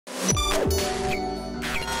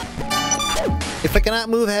If I cannot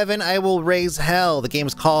move heaven, I will raise hell. The game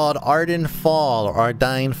is called Ardein.Fall or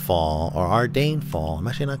Ardein.Fall or Ardein.Fall. I'm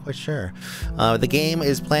actually not quite sure. The game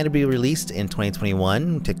is planned to be released in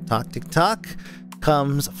 2021. Tick-tock.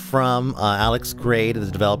 Comes from Alex Gray,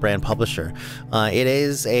 the developer and publisher. It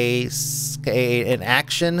is an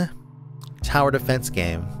action tower defense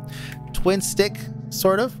game. Twin stick,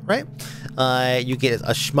 sort of, right? You get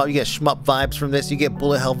shmup vibes from this, you get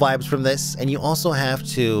bullet hell vibes from this, and you also have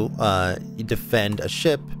to defend a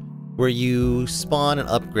ship where you spawn and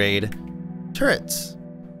upgrade turrets.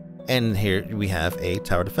 And here we have a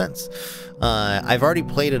tower defense. I've already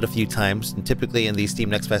played it a few times, and typically in these Steam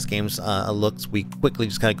Next Fest games, we quickly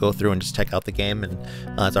just kind of go through and just check out the game, and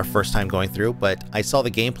it's our first time going through, but I saw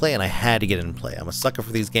the gameplay and I had to get in and play. I'm a sucker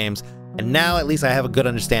for these games. And now at least I have a good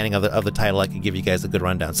understanding of the title. I can give you guys a good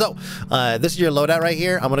rundown. So this is your loadout right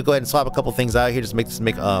here. I'm gonna go ahead and swap a couple things out here just to make this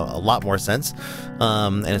make a lot more sense.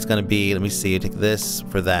 And it's gonna be, let me see, take this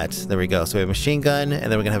for that. There we go. So we have a machine gun,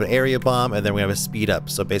 and then we're gonna have an area bomb, and then we're gonna have a speed up.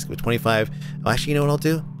 So basically 25. Oh, actually, you know what I'll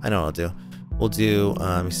do? I know what I'll do. We'll do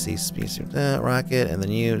let me see, speed rocket, and then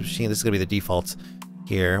machine. This is gonna be the default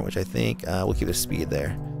here, which I think we'll keep the speed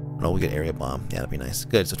there. No, we get area bomb. Yeah, that'd be nice.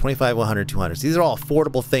 Good. So 25, 100, 200. So these are all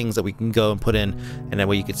affordable things that we can go and put in, and that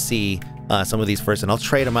way you could see some of these first. And I'll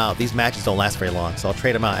trade them out. These matches don't last very long, so I'll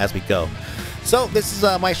trade them out as we go. So this is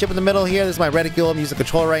my ship in the middle here. This is my reticule. I'm using the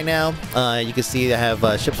controller right now. You can see I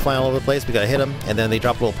have ships flying all over the place. We gotta hit them, and then they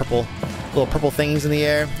drop little purple things in the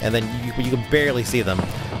air, and then you can barely see them.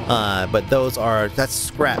 But that's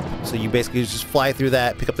scrap. So you basically just fly through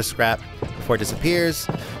that, pick up the scrap before it disappears,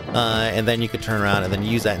 and then you could turn around and then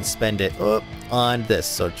use that and spend it on this.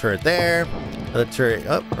 So turret there, another turret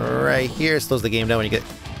up right here. Slows the game down when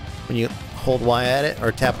you hold Y at it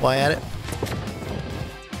or tap Y at it.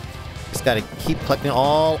 Just gotta keep collecting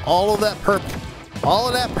all of that perp,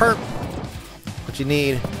 What you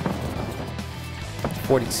need.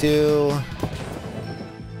 42.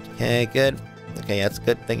 Okay, good. Okay, yeah, that's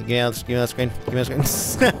good. Thank you. Give me that screen.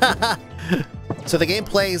 So the game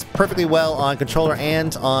plays perfectly well on controller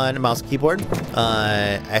and on mouse and keyboard.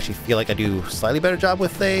 I actually feel like I do a slightly better job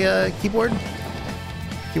with a keyboard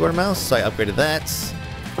and mouse, so I upgraded that.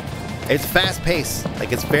 It's fast paced,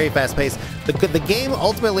 like it's very fast paced. The game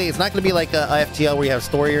ultimately, it's not going to be like a FTL where you have a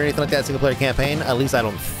story or anything like that, single player campaign. At least I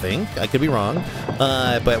don't think. I could be wrong,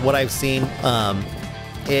 but what I've seen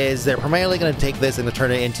is they're primarily going to take this and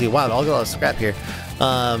turn it into, wow, I'll get a lot of scrap here.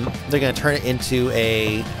 They're going to turn it into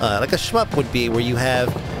a like a shmup would be, where you have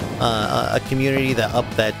a community that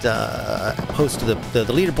posts to the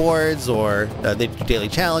leaderboards, or they do daily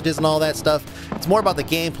challenges and all that stuff. It's more about the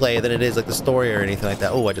gameplay than it is like the story or anything like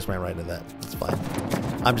that. Oh, I just ran right into that. It's fine.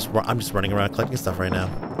 I'm just running around collecting stuff right now.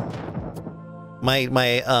 My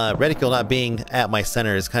reticule not being at my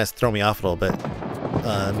center is kind of throwing me off a little bit.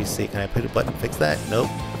 Let me see. Can I put a button to fix that? Nope.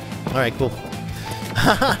 All right, cool.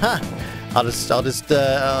 I'll just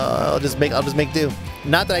make do.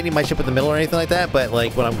 Not that I need my ship in the middle or anything like that, but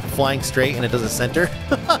like when I'm flying straight and it doesn't center.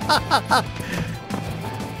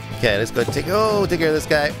 Okay, let's go take care of this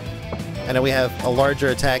guy. And then we have a larger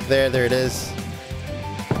attack there. There it is.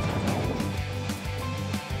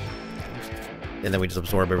 And then we just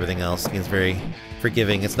absorb everything else. It's very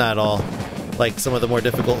forgiving. It's not at all like some of the more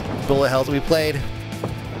difficult bullet hells we played,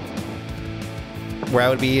 where I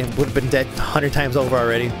would have been dead 100 times over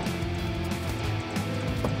already.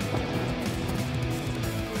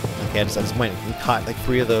 Okay, I just went and caught like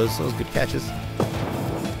 3 of those. Those good catches.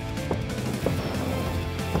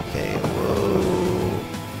 Okay, whoa.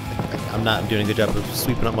 I'm doing a good job of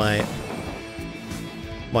sweeping up my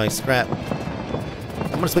scrap.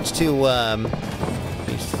 I'm gonna switch to let me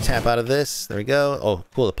just tap out of this. There we go. Oh,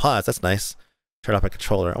 cool, the pause. That's nice. Turn off my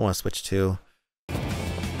controller. I want to switch to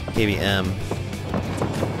KBM.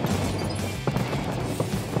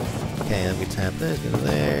 Okay, let me tap this. Go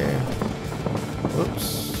there.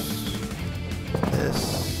 Whoops.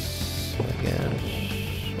 This again.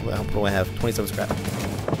 What do I have? 27 scrap.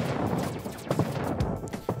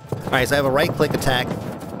 Alright, so I have a right-click attack,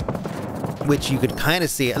 which you could kind of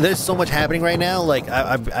see. And there's so much happening right now. Like,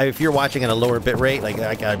 if you're watching at a lower bit rate, like,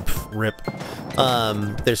 rip.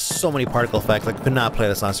 There's so many particle effects. I could not play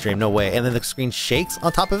this on stream. No way. And then the screen shakes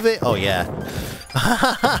on top of it. Oh, yeah.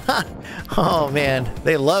 Oh, man.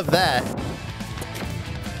 They love that.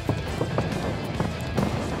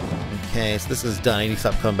 Okay, so this is done. I need to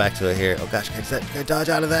stop coming back to it here. Oh, gosh. Can I dodge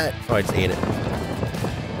out of that? Oh, I just ate it.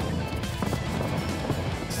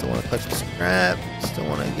 Still want to clutch the scrap. Still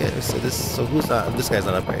want to get... So who's not... This guy's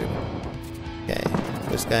not upgraded. Okay.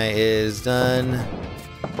 This guy is done.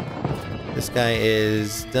 This guy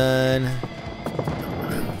is done.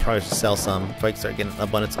 Probably should sell some if I can start getting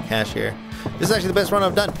abundance of cash here. This is actually the best run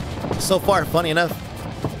I've done so far, funny enough.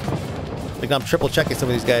 Like, I'm triple checking some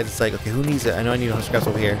of these guys. It's like, okay, who needs it? I know I need 100 scraps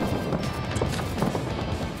over here.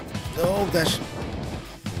 Oh gosh.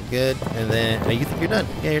 Good. And then, you think you're done?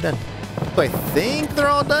 Yeah, you're done. So I think they're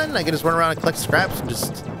all done. I can just run around and collect scraps and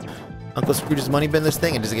just Uncle Scrooge's money bin this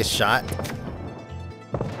thing and just get shot.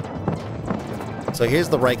 So here's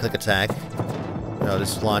the right click attack. I'll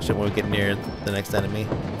just launch it when we get near the next enemy.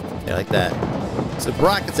 Yeah, like that. So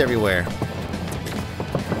rockets everywhere.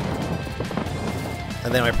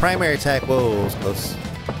 And then my primary attack, whoa, it was close.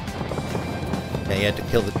 Yeah, you had to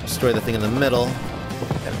destroy the thing in the middle.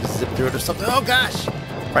 Gotta just zip through it or something. Oh gosh!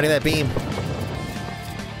 Riding that beam.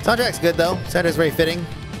 Soundtrack's good though. Soundtrack's very fitting.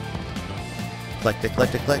 Collect it,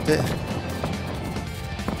 collect it, collect it.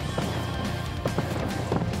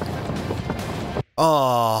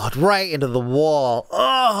 Oh, right into the wall.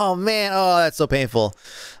 Oh man, oh that's so painful.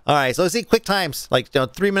 All right, so let's see quick times, like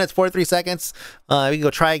 3 minutes 43 seconds. We can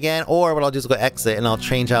go try again, or what I'll do is go exit and I'll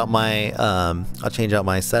change out my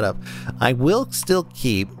setup. I will still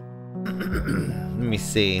keep. Let me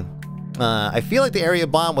see. I feel like the area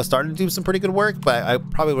bomb was starting to do some pretty good work, but I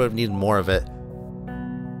probably would have needed more of it.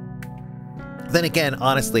 Then again,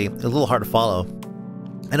 honestly, it's a little hard to follow.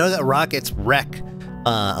 I know that rockets wreck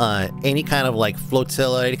any kind of like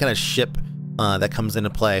flotilla, any kind of ship that comes into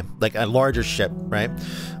play, like a larger ship, right?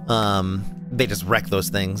 They just wreck those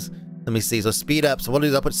things. Let me see. So speed up. So what I'll do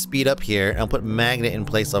is I'll put speed up here, and I'll put magnet in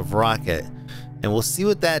place of rocket, and we'll see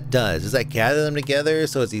what that does. Does that gather them together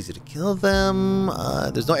so it's easy to kill them?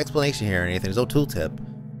 There's no explanation here or anything. There's no tooltip.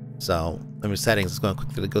 So let me settings. Let's go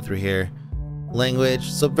quickly go through here. Language.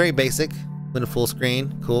 So very basic. Win a full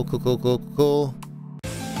screen. Cool, cool, cool, cool, cool.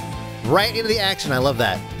 Right into the action. I love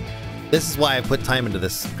that. This is why I put time into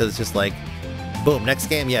this, because it's just like, boom, next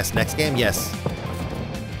game, yes, next game, yes.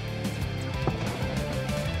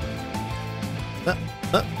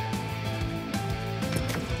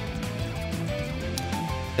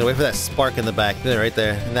 Gotta wait for that spark in the back. There, right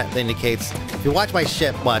there. And that indicates, if you watch my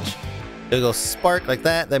ship, watch. It'll go spark like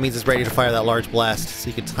that. That means it's ready to fire that large blast. So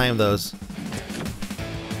you can time those.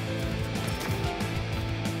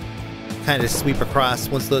 Kind of just sweep across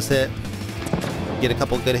once those hit. Get a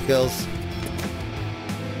couple good kills.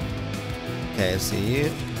 Okay, I see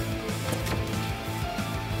you.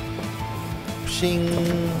 Shing.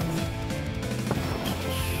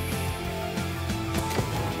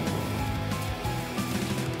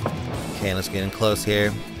 Okay, let's get in close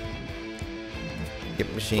here.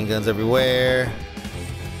 Get machine guns everywhere.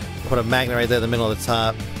 Put a magnet right there in the middle of the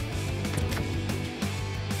top.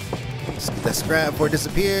 Let's get that scrap before it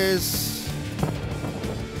disappears.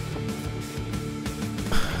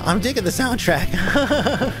 I'm digging the soundtrack.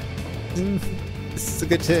 This is a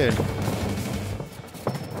good tune.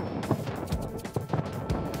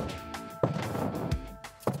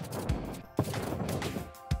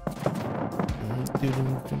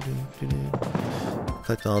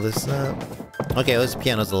 Collect all this up. Okay, this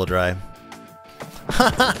piano's a little dry.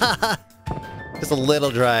 Just a little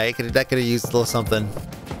dry. That could have used a little something.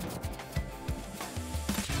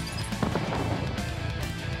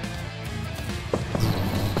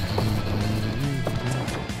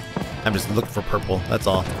 I'm just looking for purple. That's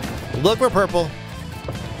all. Look for purple.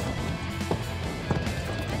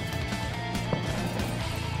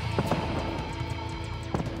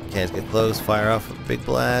 Okay, let's get close. Fire off a big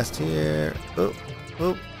blast here. Oh,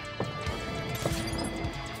 oh.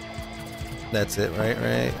 That's it,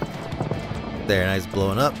 right? There, nice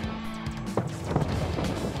blowing up.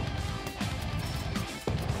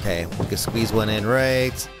 Okay, we can squeeze one in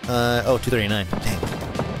right. Oh, 239. Dang.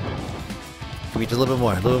 Give me just a little bit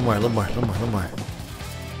more, a little more.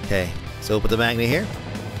 Okay, so put the magnet here.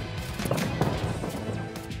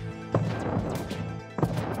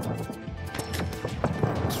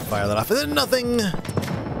 Just fire that off and then nothing.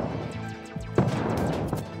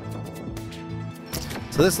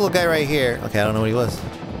 So this little guy right here, okay, I don't know what he was.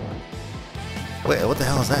 Wait, what the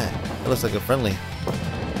hell is that? It looks like a friendly.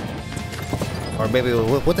 Or maybe,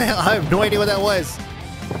 what the hell? I have no idea what that was.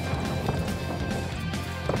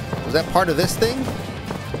 Was that part of this thing?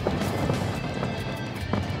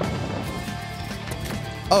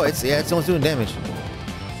 Oh, it's almost doing damage.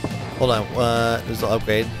 Hold on, there's an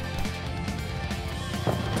upgrade.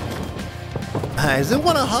 Does it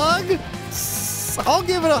want a hug? I'll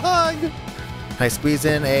give it a hug. Can I squeeze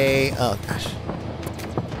in a? Oh gosh.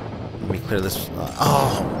 Let me clear this.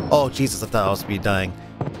 Oh Jesus! I thought I was be dying.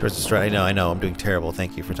 First destroy. I know. I'm doing terrible.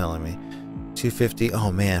 Thank you for telling me. 250. Oh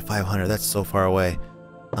man, 500. That's so far away.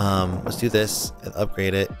 Let's do this and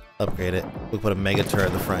upgrade it. upgrade it. We'll put a mega turret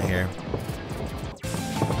at the front here.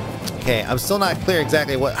 Okay, I'm still not clear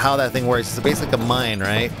exactly how that thing works. It's basically like a mine,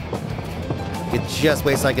 right? It just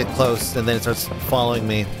waits till I get close, and then it starts following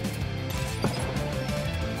me.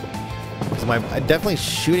 So definitely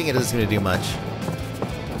shooting it doesn't seem to do much.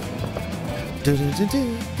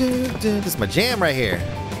 This is my jam right here.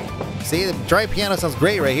 See, the dry piano sounds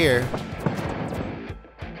great right here.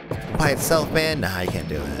 By itself, man? Nah, you can't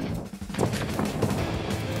do that.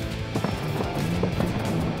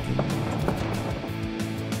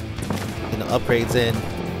 Getting the upgrades in.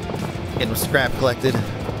 Getting some scrap collected.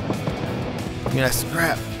 Give me that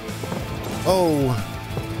scrap. Oh!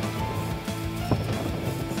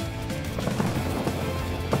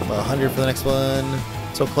 Well, 100 for the next one.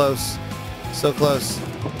 So close. So close.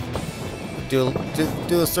 Do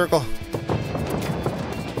a circle.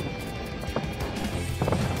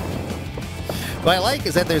 What I like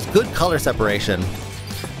is that there's good color separation.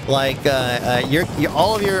 Like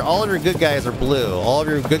all of your good guys are blue. All of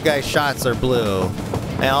your good guys' shots are blue,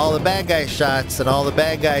 and all the bad guys' shots and all the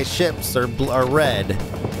bad guys' ships are red.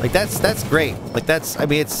 Like that's great. Like I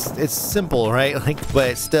mean it's simple, right? Like,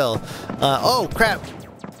 but still. Oh crap!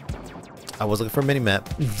 I was looking for a mini map.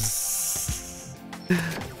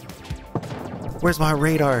 Where's my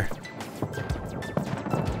radar?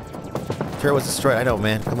 Sure was destroyed. I know,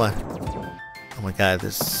 man. Come on. Oh my god,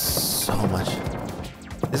 there's so much.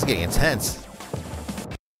 This is getting intense.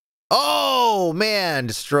 Oh man,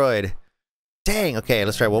 destroyed. Dang. Okay,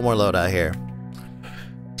 let's try one more load out here.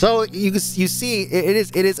 So you see, it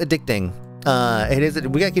is addicting. It is.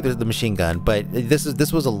 We gotta keep the machine gun, but this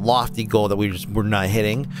was a lofty goal that we were not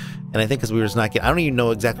hitting, and I think because we were just not getting. I don't even know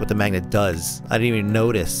exactly what the magnet does. I didn't even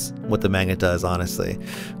notice what the magnet does, honestly.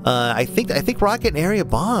 I think rocket and area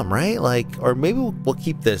bomb, right? Like, or maybe we'll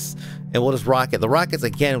keep this and we'll just rocket. The rockets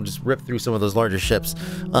again will just rip through some of those larger ships.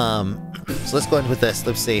 So let's go ahead with this.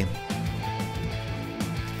 Let's see.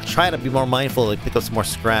 Try to be more mindful to pick up some more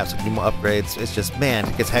scraps, do more upgrades. It's just, man,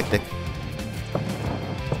 it gets hectic.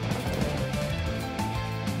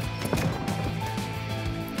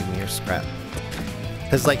 Scrap,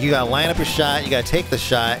 because like you gotta line up your shot, you gotta take the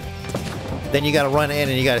shot, then you gotta run in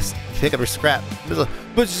and you gotta pick up your scrap.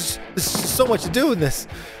 There's so much to do in this,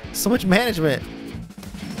 so much management.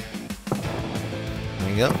 There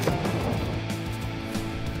you go.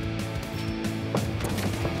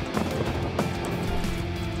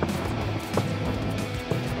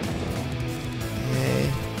 Okay.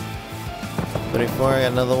 34. I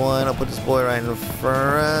got another one. I'll put this boy right in the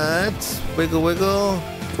front. Wiggle, wiggle.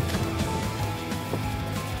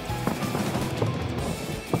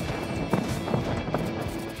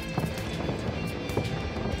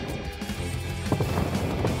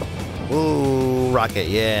 Ooh, rocket,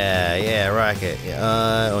 yeah, rocket.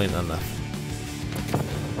 Yeah, only not enough.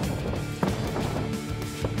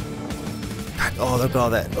 God, oh, look at all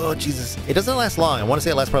that. Oh, Jesus. It doesn't last long. I want to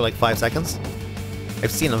say it lasts probably like 5 seconds.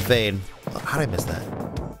 I've seen them fade. How did I miss that?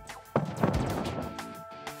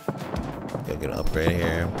 Gotta get an upgrade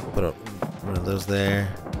here. Put one of those there.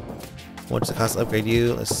 What's the cost to upgrade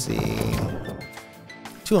you? Let's see.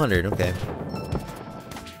 200, okay.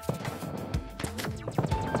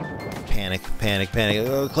 Panic.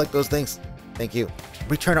 Oh, collect those things. Thank you.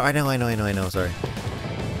 Return. I know. Sorry.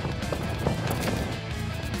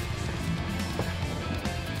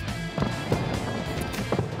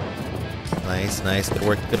 Nice.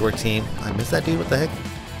 Good work, team. I missed that dude. What the heck?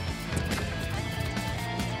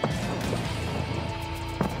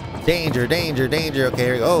 Danger. Okay,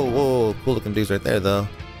 here we go. Oh, whoa. Cool looking dudes right there, though.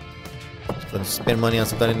 Just gonna spend money on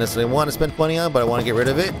something I didn't necessarily want to spend money on, but I want to get rid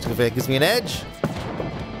of it. If it gives me an edge.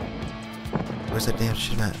 Where's that damn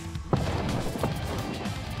shit at?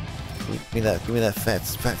 Give me that fat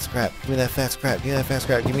scrap. Give me that fat scrap.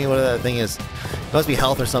 Give me whatever that thing is. It must be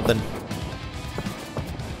health or something.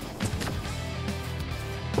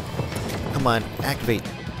 Come on, activate.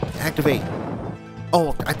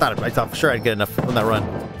 Oh, I thought for sure I'd get enough from that run.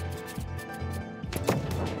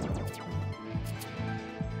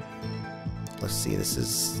 Let's see, this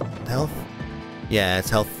is health? Yeah, it's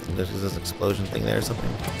health. There's this explosion thing there or something.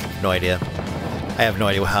 No idea. I have no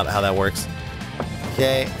idea how that works.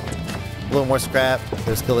 Okay. A little more scrap.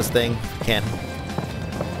 Let's kill this thing. Can.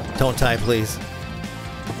 Don't die, please.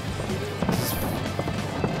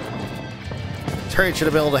 Turret should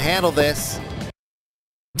have been able to handle this.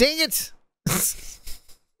 Dang it!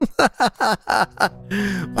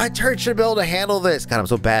 My turret should be able to handle this. God, I'm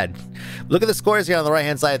so bad. Look at the scores here on the right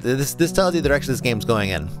hand side. This tells you the direction this game's going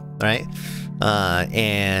in, right?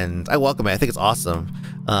 And I welcome it. I think it's awesome.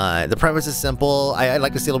 The premise is simple. I'd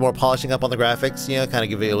like to see a little more polishing up on the graphics, you know, kind of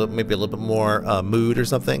give it maybe a little bit more mood or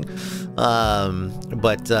something.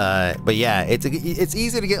 But yeah, it's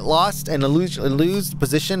easy to get lost and lose the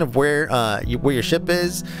position of where your ship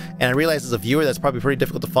is. And I realize as a viewer that's probably pretty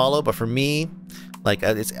difficult to follow. But for me, like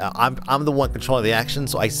I'm the one controlling the action,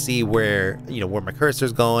 so I see where where my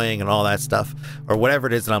cursor's going and all that stuff, or whatever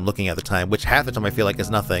it is that I'm looking at the time, which half the time I feel like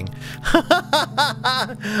is nothing.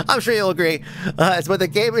 I'm sure you'll agree. But the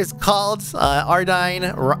game is called Ardein.Fall.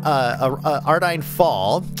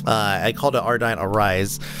 I called it Ardein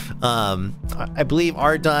Arise. I believe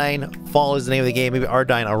Ardein.Fall is the name of the game. Maybe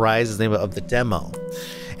Ardein Arise is the name of the demo.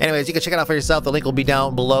 Anyways, you can check it out for yourself. The link will be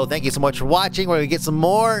down below. Thank you so much for watching. We're going to get some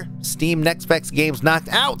more Steam Next Specs games knocked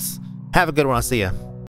out. Have a good one. I'll see ya.